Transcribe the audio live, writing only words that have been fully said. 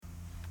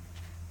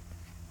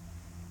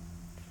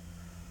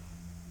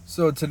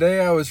So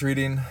today I was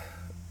reading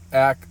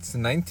Acts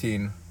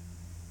 19.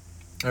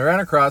 I ran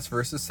across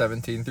verses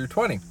 17 through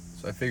 20.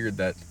 So I figured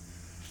that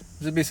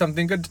this would be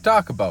something good to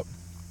talk about.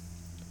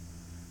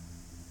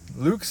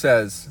 Luke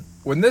says,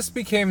 "When this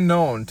became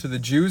known to the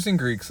Jews and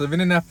Greeks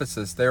living in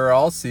Ephesus, they were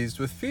all seized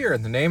with fear,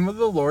 and the name of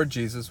the Lord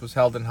Jesus was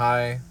held in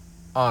high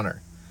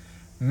honor.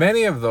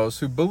 Many of those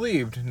who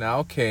believed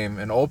now came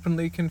and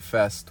openly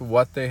confessed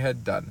what they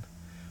had done.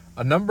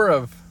 A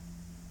number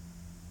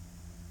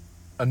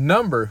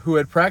who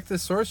had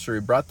practiced sorcery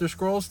brought their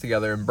scrolls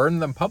together and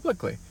burned them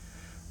publicly.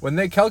 When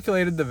they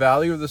calculated the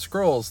value of the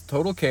scrolls, the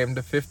total came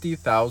to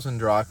 50,000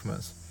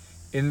 drachmas.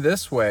 In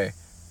this way,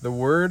 the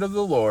word of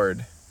the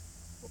Lord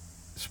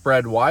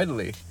spread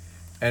widely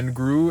and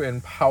grew in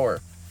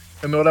power."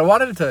 And what I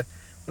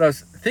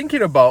was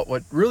thinking about,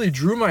 what really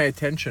drew my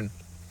attention,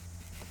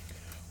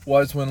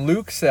 was when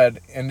Luke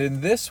said, "And in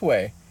this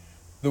way,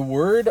 the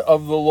word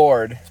of the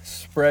Lord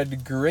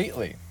spread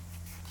greatly,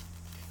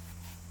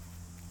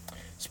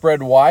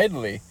 spread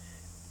widely,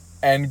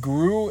 and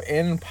grew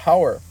in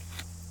power."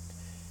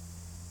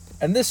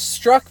 And this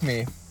struck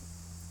me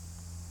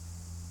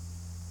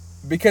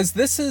because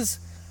this is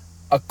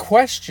a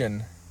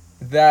question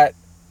that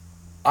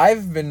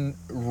I've been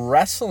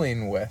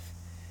wrestling with.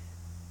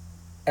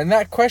 And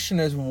that question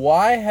is,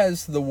 why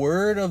has the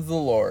word of the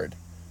Lord,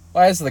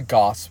 why has the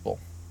gospel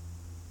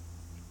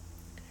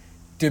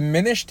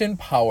diminished in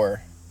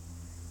power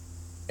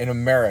in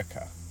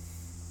America?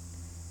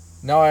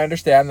 Now, I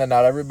understand that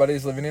not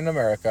everybody's living in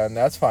America, and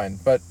that's fine.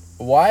 But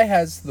why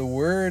has the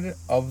word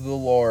of the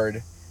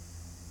Lord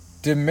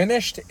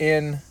diminished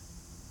in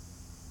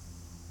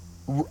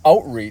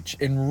outreach,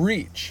 in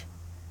reach,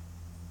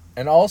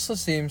 and also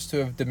seems to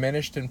have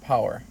diminished in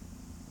power?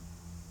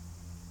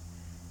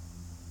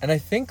 And I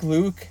think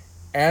Luke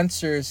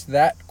answers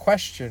that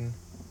question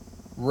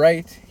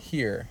right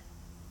here.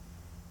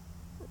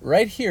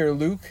 Right here,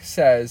 Luke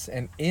says,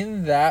 "And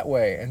in that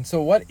way." And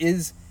so what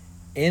is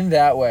in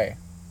that way?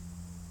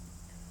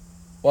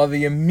 Well,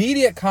 the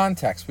immediate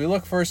context, we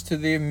look first to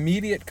the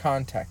immediate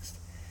context.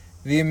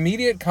 The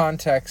immediate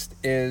context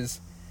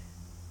is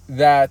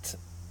that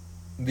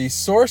the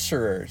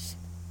sorcerers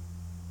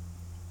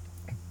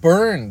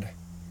burned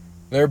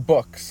their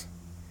books.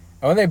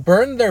 And when they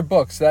burned their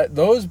books,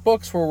 those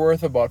books were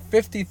worth about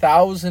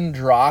 50,000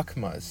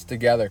 drachmas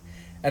together.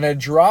 And a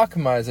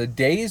drachma is a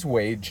day's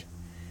wage.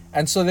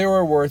 And so they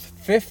were worth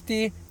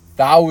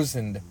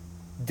 50,000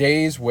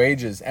 days'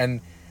 wages. And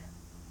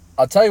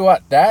I'll tell you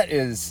what, that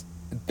is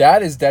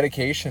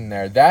dedication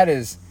there. That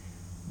is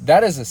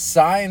a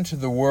sign to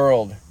the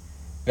world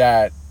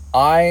that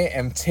I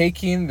am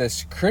taking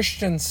this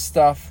Christian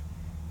stuff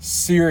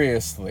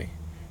seriously.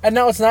 And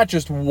now it's not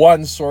just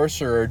one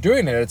sorcerer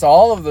doing it. It's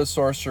all of the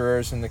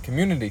sorcerers in the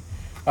community,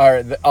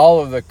 or all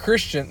of the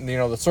Christian,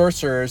 the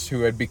sorcerers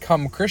who had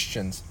become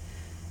Christians.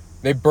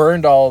 They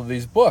burned all of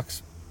these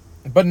books.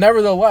 But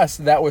nevertheless,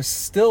 that was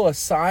still a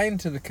sign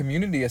to the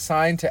community, a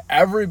sign to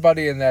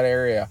everybody in that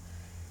area.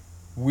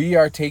 We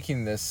are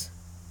taking this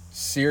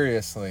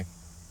seriously.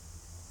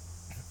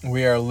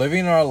 We are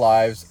living our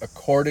lives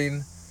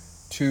according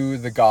to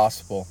the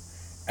gospel.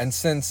 And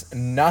since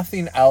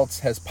nothing else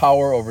has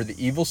power over the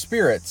evil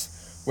spirits,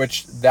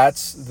 which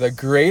that's the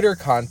greater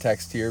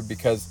context here,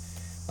 because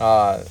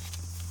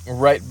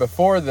right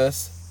before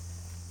this,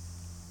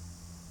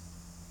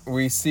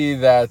 we see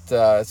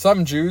that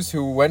some Jews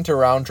who went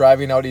around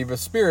driving out evil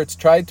spirits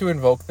tried to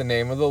invoke the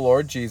name of the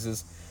Lord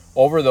Jesus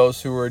over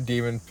those who were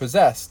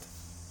demon-possessed.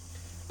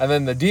 And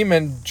then the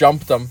demon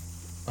jumped them,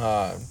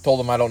 told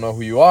them, "I don't know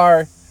who you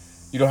are.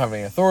 You don't have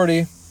any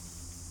authority."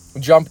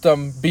 Jumped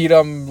them, beat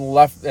them,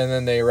 left, and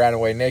then they ran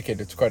away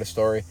naked. It's quite a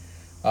story.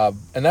 And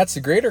that's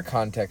the greater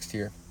context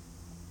here.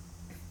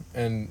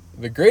 And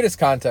the greatest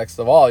context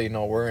of all,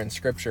 we're in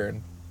Scripture.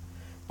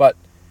 But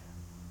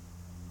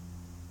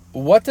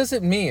what does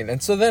it mean?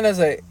 And so then as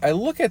I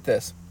look at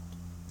this,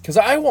 because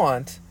I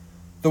want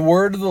the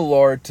word of the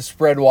Lord to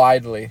spread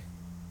widely,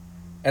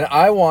 and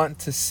I want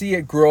to see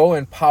it grow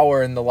in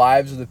power in the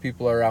lives of the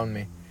people around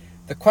me.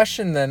 The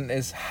question then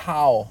is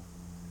how?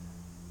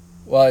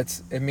 Well,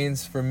 it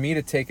means for me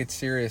to take it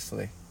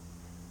seriously.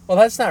 Well,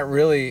 that's not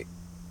really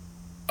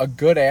a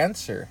good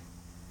answer.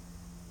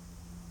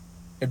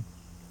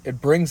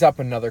 It brings up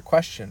another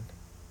question.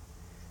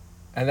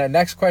 And that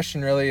next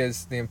question really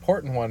is the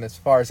important one as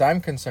far as I'm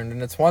concerned,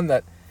 and it's one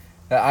that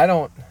I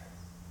don't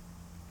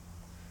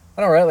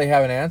really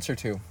have an answer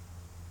to.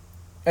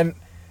 And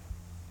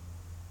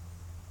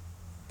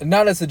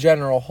not as a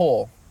general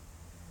whole.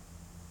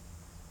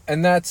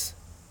 And that's,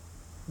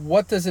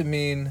 what does it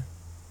mean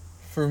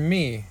for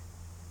me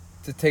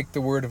to take the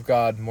word of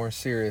God more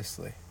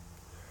seriously?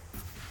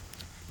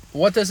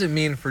 What does it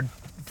mean for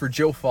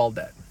Joe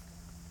Faldet?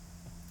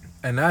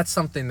 And that's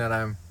something that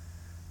I'm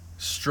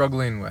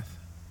struggling with.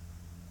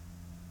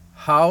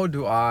 How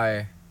do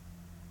I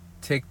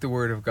take the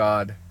word of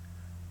God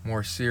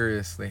more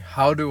seriously?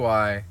 How do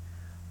I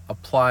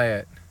apply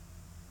it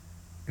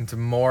into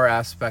more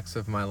aspects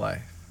of my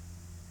life?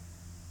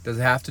 Does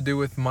it have to do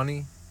with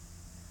money?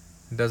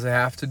 Does it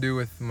have to do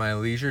with my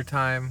leisure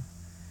time?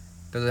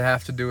 Does it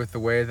have to do with the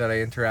way that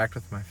I interact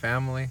with my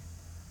family?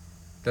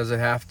 Does it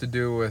have to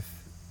do with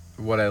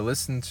what I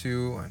listen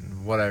to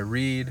and what I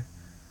read?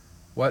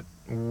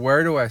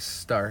 Where do I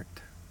start?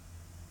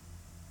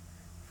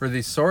 For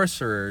these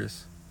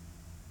sorcerers,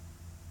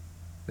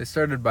 they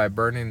started by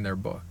burning their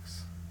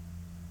books.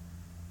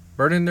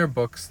 Burning their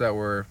books that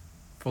were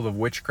full of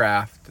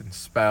witchcraft and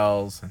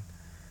spells, and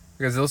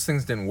because those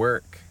things didn't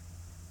work.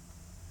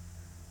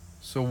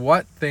 So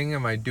what thing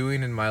am I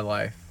doing in my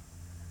life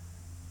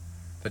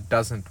that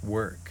doesn't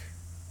work?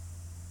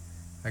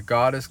 That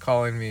God is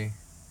calling me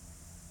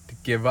to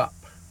give up.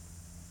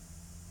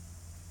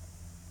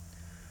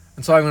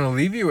 And so I'm going to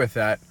leave you with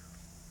that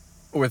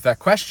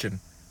question,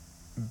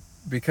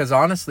 because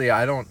honestly,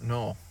 I don't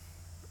know.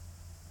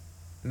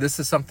 This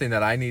is something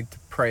that I need to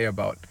pray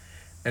about.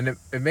 And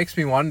it makes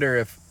me wonder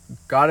if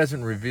God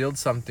hasn't revealed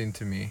something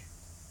to me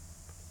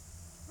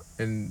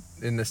in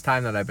this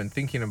time that I've been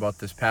thinking about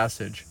this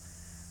passage,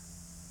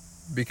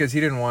 because he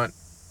didn't want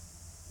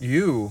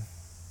you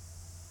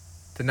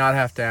to not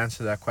have to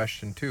answer that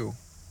question too.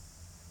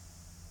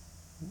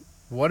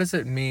 What does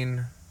it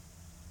mean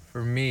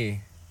for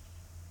me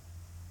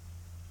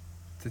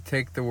to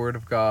take the Word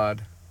of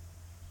God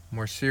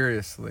more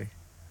seriously?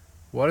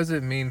 What does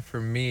it mean for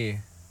me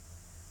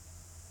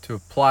to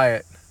apply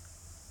it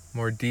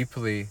more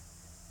deeply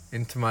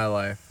into my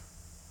life?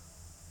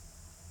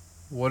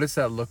 What does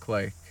that look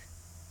like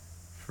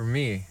for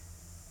me?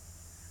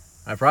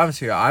 I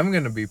promise you, I'm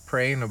going to be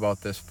praying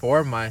about this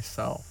for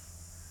myself,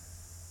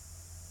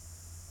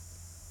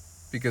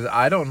 because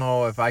I don't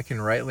know if I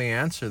can rightly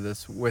answer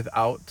this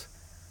without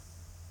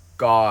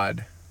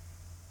God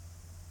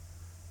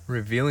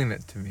revealing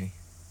it to me.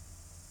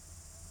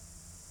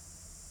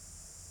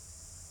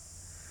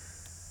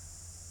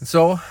 And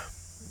so,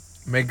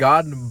 may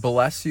God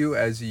bless you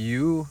as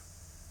you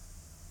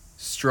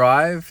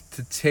strive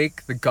to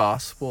take the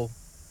gospel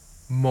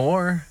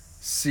more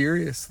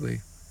seriously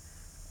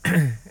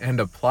and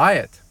apply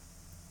it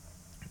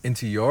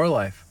into your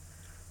life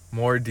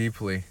more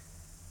deeply,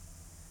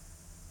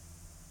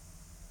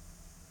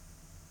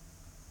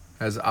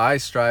 as I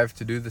strive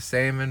to do the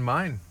same in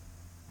mine.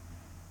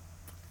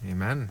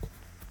 Amen.